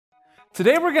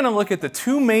Today we're going to look at the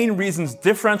two main reasons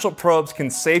differential probes can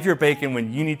save your bacon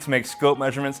when you need to make scope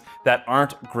measurements that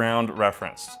aren't ground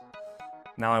referenced.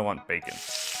 Now I want bacon.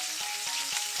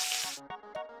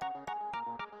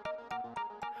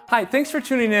 Hi, thanks for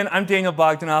tuning in. I'm Daniel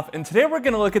Bogdanoff, and today we're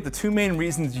going to look at the two main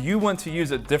reasons you want to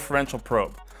use a differential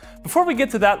probe. Before we get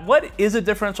to that, what is a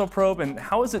differential probe and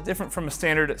how is it different from a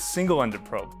standard single-ended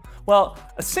probe? Well,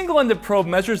 a single-ended probe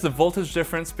measures the voltage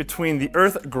difference between the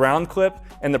earth ground clip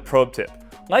and the probe tip.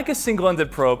 Like a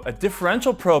single-ended probe, a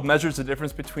differential probe measures the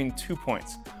difference between 2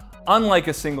 points. Unlike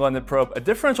a single-ended probe, a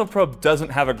differential probe doesn't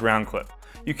have a ground clip.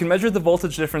 You can measure the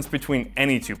voltage difference between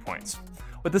any 2 points.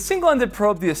 With a single-ended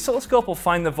probe, the oscilloscope will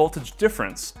find the voltage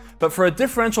difference, but for a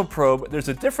differential probe, there's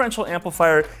a differential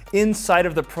amplifier inside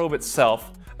of the probe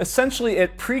itself. Essentially,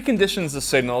 it preconditions the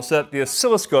signal so that the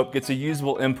oscilloscope gets a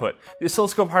usable input. The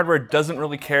oscilloscope hardware doesn't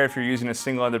really care if you're using a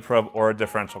single-ended probe or a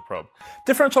differential probe.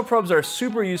 Differential probes are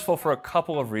super useful for a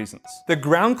couple of reasons. The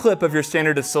ground clip of your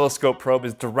standard oscilloscope probe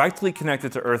is directly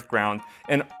connected to earth ground,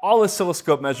 and all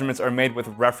oscilloscope measurements are made with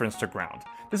reference to ground.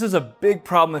 This is a big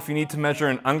problem if you need to measure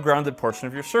an ungrounded portion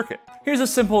of your circuit. Here's a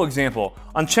simple example.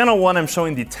 On channel 1, I'm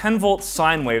showing the 10-volt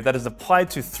sine wave that is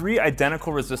applied to 3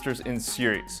 identical resistors in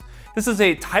series. This is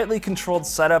a tightly controlled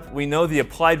setup. We know the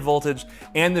applied voltage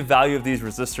and the value of these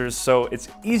resistors, so it's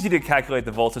easy to calculate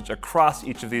the voltage across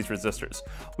each of these resistors.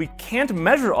 We can't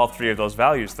measure all 3 of those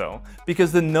values though,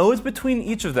 because the nodes between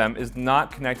each of them is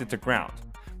not connected to ground.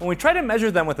 When we try to measure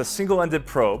them with a single-ended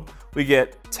probe, we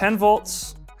get 10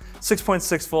 volts,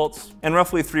 6.6 volts, and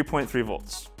roughly 3.3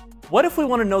 volts. What if we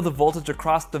want to know the voltage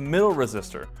across the middle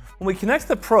resistor? When we connect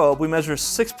the probe, we measure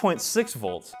 6.6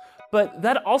 volts, but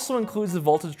that also includes the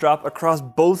voltage drop across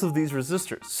both of these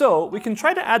resistors. So we can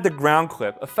try to add the ground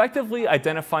clip, effectively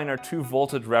identifying our 2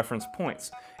 voltage reference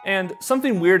points. And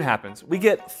something weird happens. We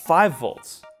get 5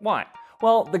 volts. Why?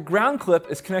 Well, the ground clip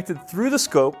is connected through the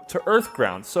scope to earth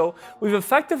ground, so we've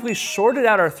effectively shorted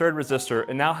out our 3rd resistor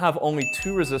and now have only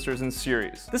 2 resistors in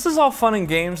series. This is all fun and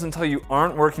games until you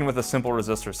aren't working with a simple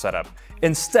resistor setup.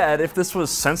 Instead, if this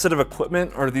was sensitive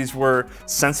equipment or these were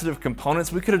sensitive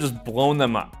components, we could have just blown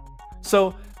them up.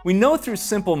 So we know through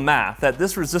simple math that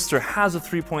this resistor has a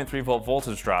 3.3 volt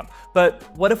voltage drop, but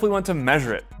what if we want to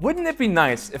measure it? Wouldn't it be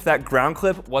nice if that ground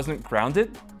clip wasn't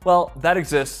grounded? Well, that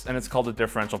exists and it's called a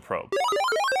differential probe.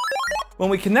 When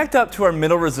we connect up to our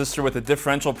middle resistor with a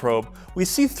differential probe, we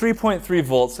see 3.3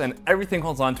 volts and everything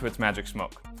holds on to its magic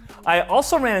smoke. I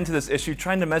also ran into this issue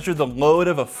trying to measure the load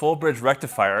of a full bridge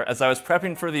rectifier as I was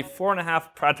prepping for the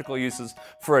 4.5 practical uses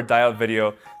for a diode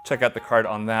video. Check out the card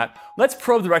on that. Let's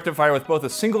probe the rectifier with both a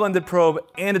single-ended probe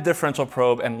and a differential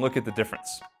probe and look at the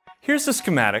difference. Here's the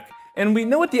schematic, and we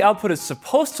know what the output is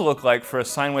supposed to look like for a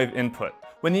sine wave input.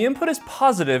 When the input is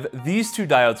positive, these 2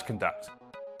 diodes conduct.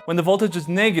 When the voltage is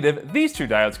negative, these 2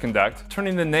 diodes conduct,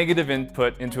 turning the negative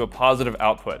input into a positive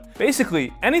output.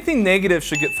 Basically, anything negative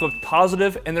should get flipped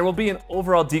positive, and there will be an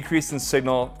overall decrease in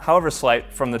signal, however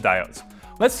slight, from the diodes.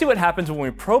 Let's see what happens when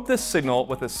we probe this signal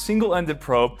with a single-ended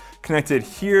probe connected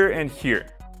here and here.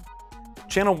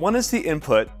 Channel 1 is the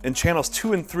input, and channels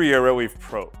 2 and 3 are where we've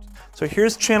probed. So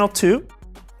here's channel 2,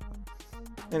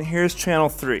 and here's channel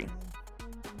 3.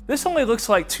 This only looks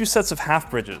like 2 sets of half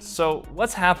bridges, so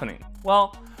what's happening?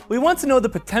 Well, we want to know the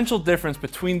potential difference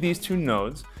between these 2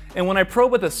 nodes, and when I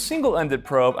probe with a single-ended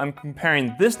probe, I'm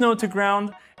comparing this node to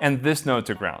ground and this node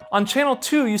to ground. On channel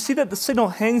 2, you see that the signal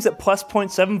hangs at plus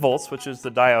 0.7 volts, which is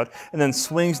the diode, and then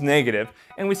swings negative,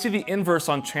 and we see the inverse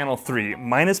on channel 3,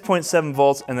 minus 0.7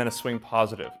 volts and then a swing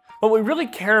positive. What we really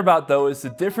care about though is the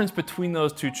difference between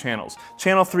those 2 channels,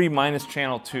 channel 3 minus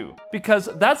channel 2, because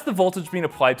that's the voltage being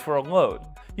applied to our load.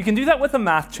 You can do that with a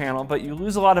math channel, but you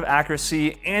lose a lot of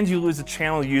accuracy and you lose the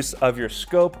channel use of your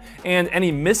scope, and any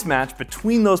mismatch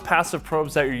between those passive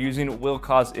probes that you're using will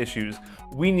cause issues.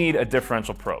 We need a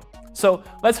differential probe. So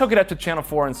let's hook it up to channel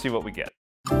 4 and see what we get.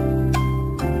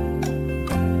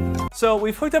 So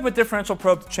we've hooked up a differential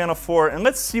probe to channel 4 and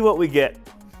let's see what we get.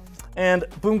 And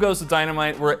boom goes the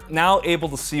dynamite. We're now able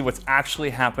to see what's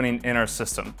actually happening in our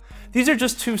system. These are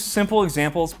just 2 simple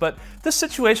examples, but this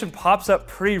situation pops up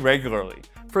pretty regularly.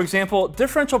 For example,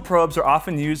 differential probes are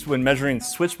often used when measuring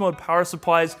switch mode power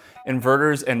supplies,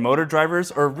 inverters, and motor drivers,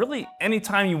 or really any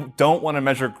time you don't want to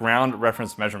measure ground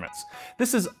reference measurements.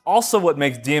 This is also what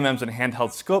makes DMMs and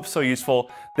handheld scopes so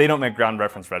useful. They don't make ground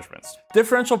reference measurements.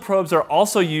 Differential probes are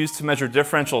also used to measure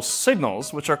differential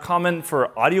signals, which are common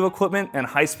for audio equipment and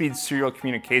high-speed serial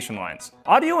communication lines.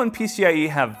 Audio and PCIe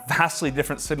have vastly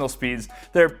different signal speeds.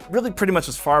 They're really pretty much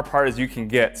as far apart as you can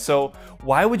get. So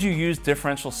why would you use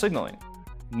differential signaling?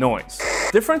 Noise.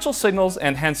 Differential signals,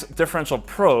 and hence differential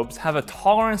probes, have a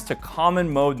tolerance to common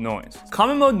mode noise.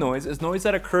 Common mode noise is noise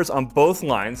that occurs on both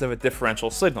lines of a differential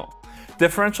signal.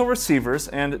 Differential receivers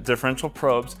and differential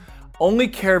probes only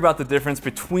care about the difference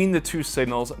between the two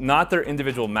signals, not their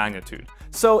individual magnitude.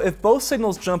 So if both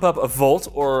signals jump up a volt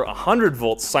or 100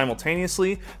 volts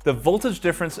simultaneously, the voltage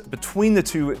difference between the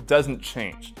two doesn't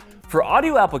change. For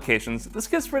audio applications, this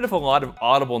gets rid of a lot of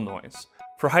audible noise.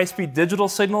 For high-speed digital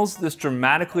signals, this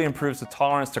dramatically improves the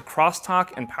tolerance to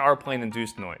crosstalk and power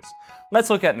plane-induced noise.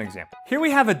 Let's look at an example. Here we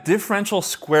have a differential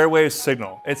square wave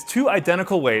signal. It's two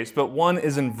identical waves, but one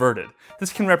is inverted.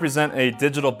 This can represent a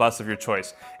digital bus of your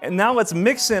choice. And now let's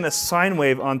mix in a sine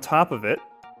wave on top of it.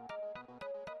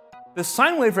 The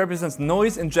sine wave represents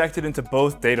noise injected into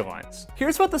both data lines.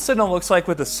 Here's what the signal looks like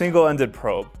with a single-ended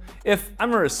probe. If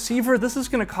I'm a receiver, this is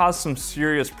going to cause some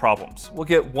serious problems. We'll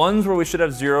get ones where we should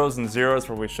have zeros and zeros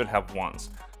where we should have ones.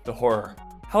 The horror.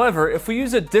 However, if we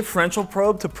use a differential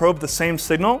probe to probe the same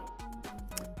signal,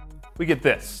 we get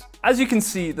this. As you can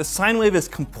see, the sine wave is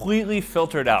completely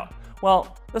filtered out.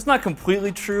 Well, that's not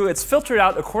completely true. It's filtered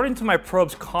out according to my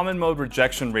probe's common mode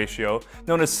rejection ratio,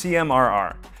 known as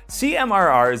CMRR.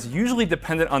 CMRR is usually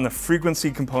dependent on the frequency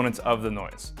components of the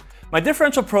noise. My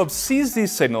differential probe sees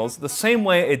these signals the same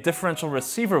way a differential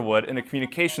receiver would in a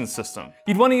communications system.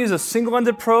 You'd want to use a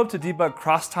single-ended probe to debug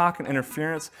crosstalk and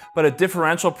interference, but a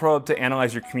differential probe to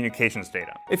analyze your communications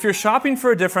data. If you're shopping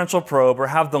for a differential probe or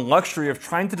have the luxury of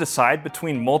trying to decide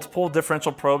between multiple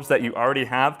differential probes that you already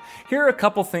have, here are a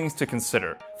couple things to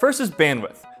consider. First is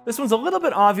bandwidth. This one's a little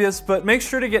bit obvious, but make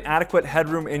sure to get adequate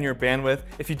headroom in your bandwidth.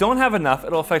 If you don't have enough,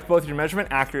 it'll affect both your measurement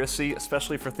accuracy,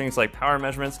 especially for things like power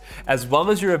measurements, as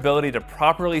well as your ability to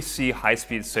properly see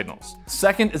high-speed signals.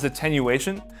 Second is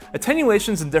attenuation.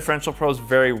 Attenuations in differential probes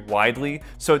vary widely,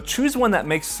 so choose one that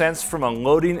makes sense from a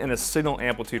loading and a signal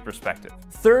amplitude perspective.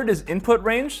 Third is input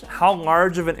range. How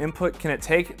large of an input can it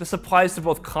take? This applies to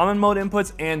both common mode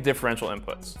inputs and differential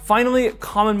inputs. Finally,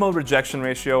 common mode rejection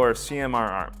ratio, or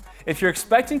CMRR. If you're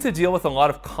expecting to deal with a lot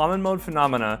of common mode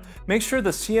phenomena, make sure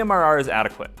the CMRR is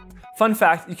adequate. Fun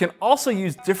fact, you can also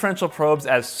use differential probes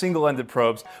as single-ended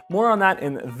probes. More on that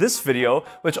in this video,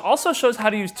 which also shows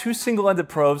how to use two single-ended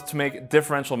probes to make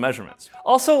differential measurements.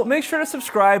 Also, make sure to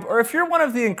subscribe, or if you're one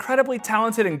of the incredibly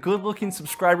talented and good-looking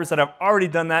subscribers that have already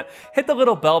done that, hit the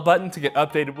little bell button to get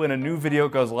updated when a new video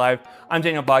goes live. I'm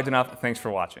Daniel Bogdanoff, thanks for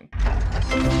watching.